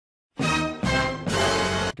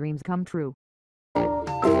dreams come true.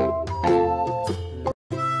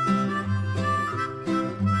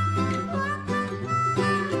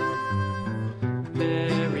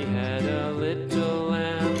 Mary had a little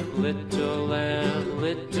lamb, little lamb,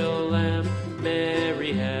 little lamb.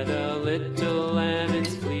 Mary had a little lamb,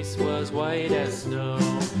 its fleece was white as snow.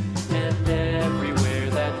 And everywhere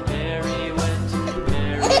that Mary went,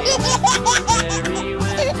 Mary went, Mary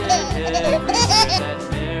went, and everywhere that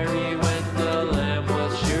Mary went, the lamb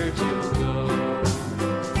was sure to go.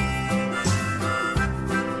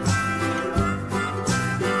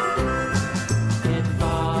 It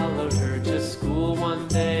followed her to school one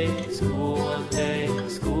day, school one day,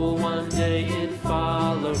 school one day. It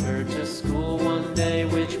followed her to school one day,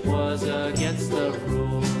 which was against the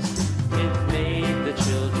rules. It made the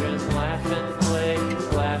children laugh and play,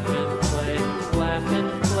 laugh and play, laugh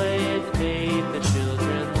and play. It made the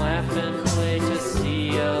children laugh and play to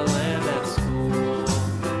see a lamb at school.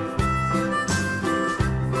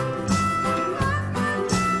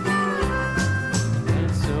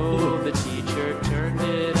 And so the teacher turned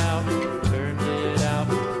it out, turned it out,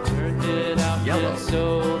 turned it out. Yellow. And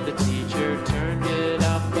so the teacher turned it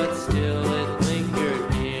out, but still it lingered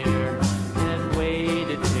near and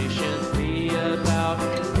waited patiently about,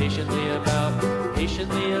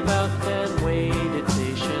 then waited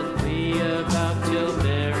patiently about till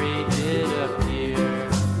Mary did appear.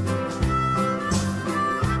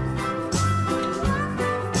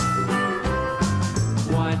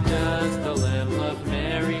 Why does the lamb love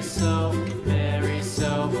Mary so, Mary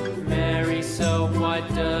so, Mary so? Why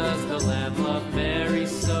does the lamb love Mary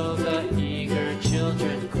so? The eager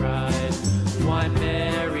children cried. Why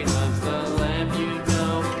Mary loves the lamb, you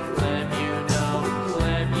know, lamb, you know,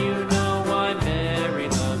 lamb, you know. Why Mary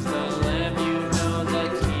loves the lamb, you know, the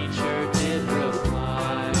teacher did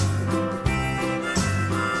reply.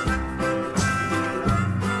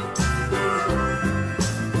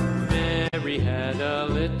 Mary had a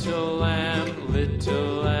little lamb,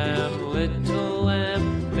 little lamb, little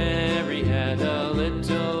lamb. Mary had a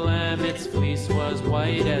little lamb, its fleece was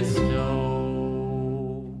white as snow.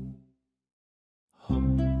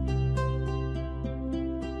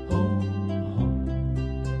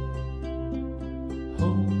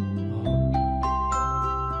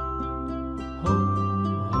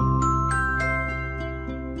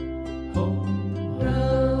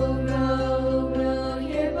 Row, row, row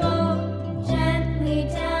your boat gently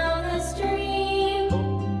down the stream.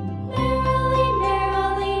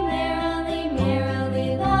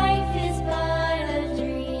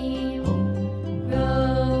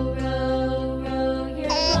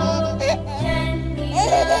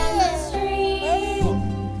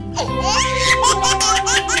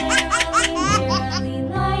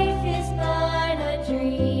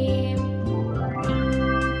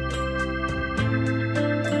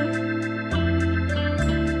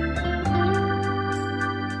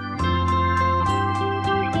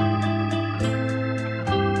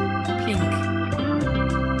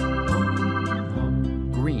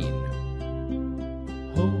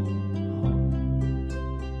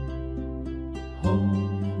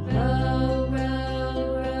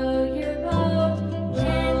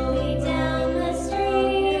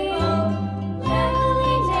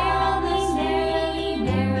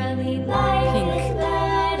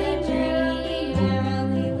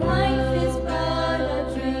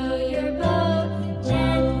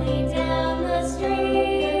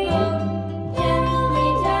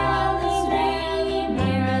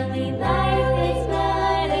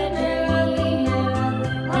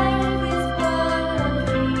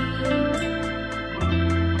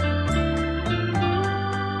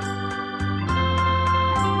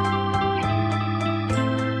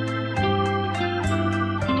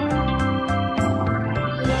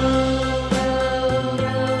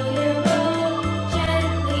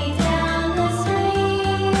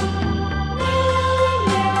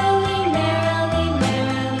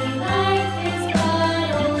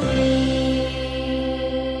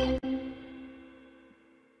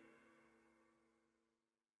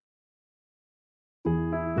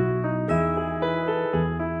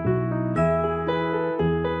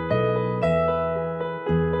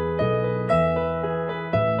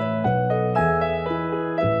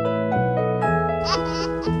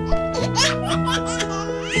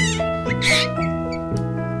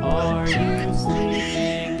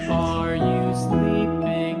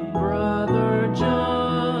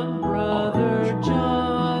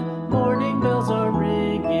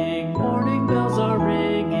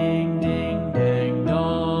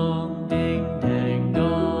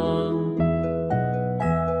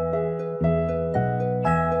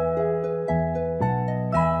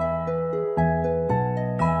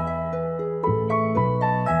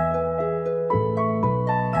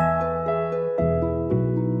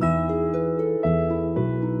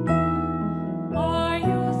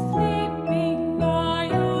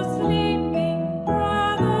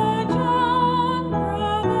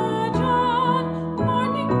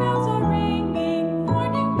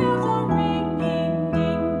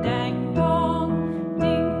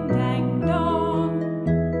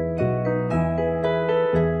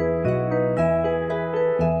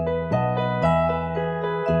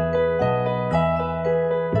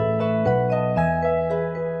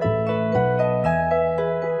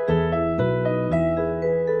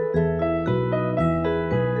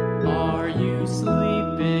 you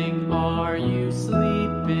sleeping? Are you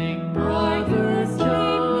sleeping? Brother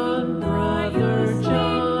John, Brother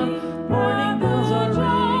John. Morning bells are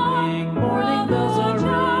ringing, morning bells are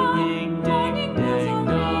ringing. Ding, ding,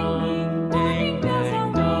 dong, ding,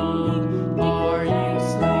 ding, dong. Are you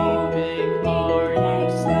sleeping? Are you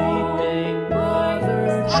sleeping?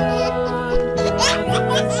 Brother John,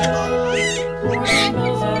 Brother John. Morning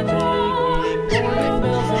bells are ringing, morning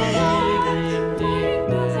bells are ringing. Ding,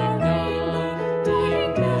 ding, dong,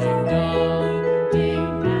 ding, ding, dong,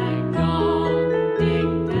 ding, ding, dong,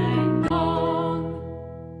 ding, ding, dong.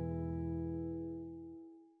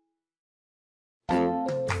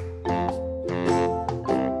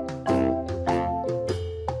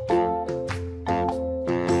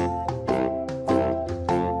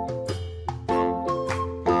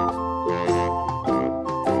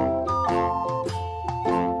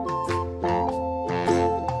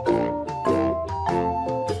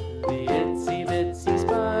 The itsy bitsy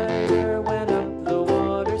spider went up the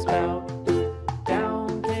water spout.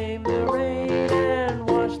 Down came the rain and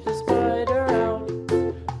washed the spider out.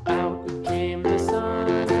 Out came the sun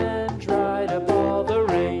and dried up all the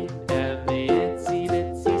rain. And the itsy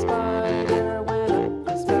bitsy spider went up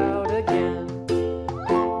the spout again.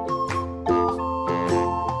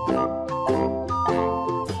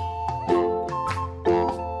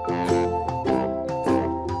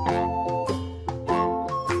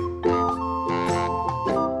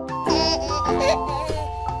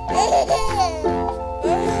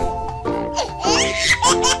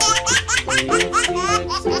 The itsy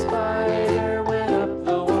bitsy spider went up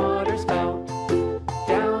the water spout.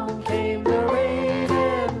 Down came the rain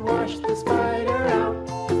and washed the spider out.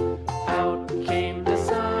 Out came the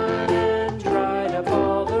sun and dried up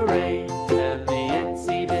all the rain. And the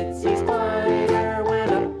itsy bitsy spider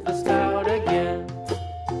went up the spout again.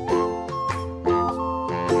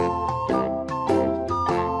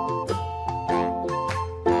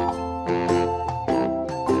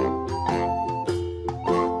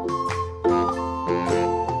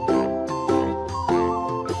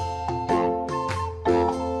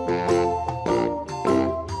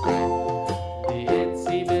 The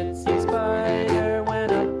itsy bitsy spider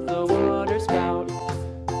went up the water spout.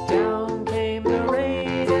 Down came the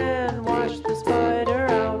rain and washed the spider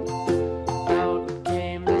out. Out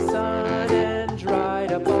came the sun and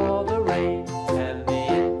dried up all the rain. And the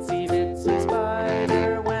itsy bitsy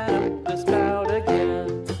spider went up the spout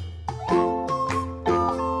again.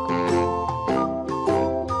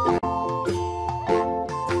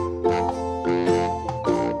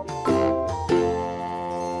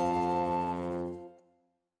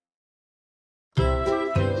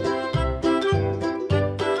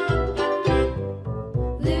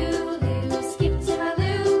 Lulu, skip to my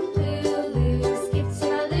loo, Lulu, skip to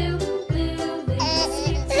my loo, Lulu,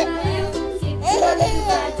 skip to my loo, skip to my loo.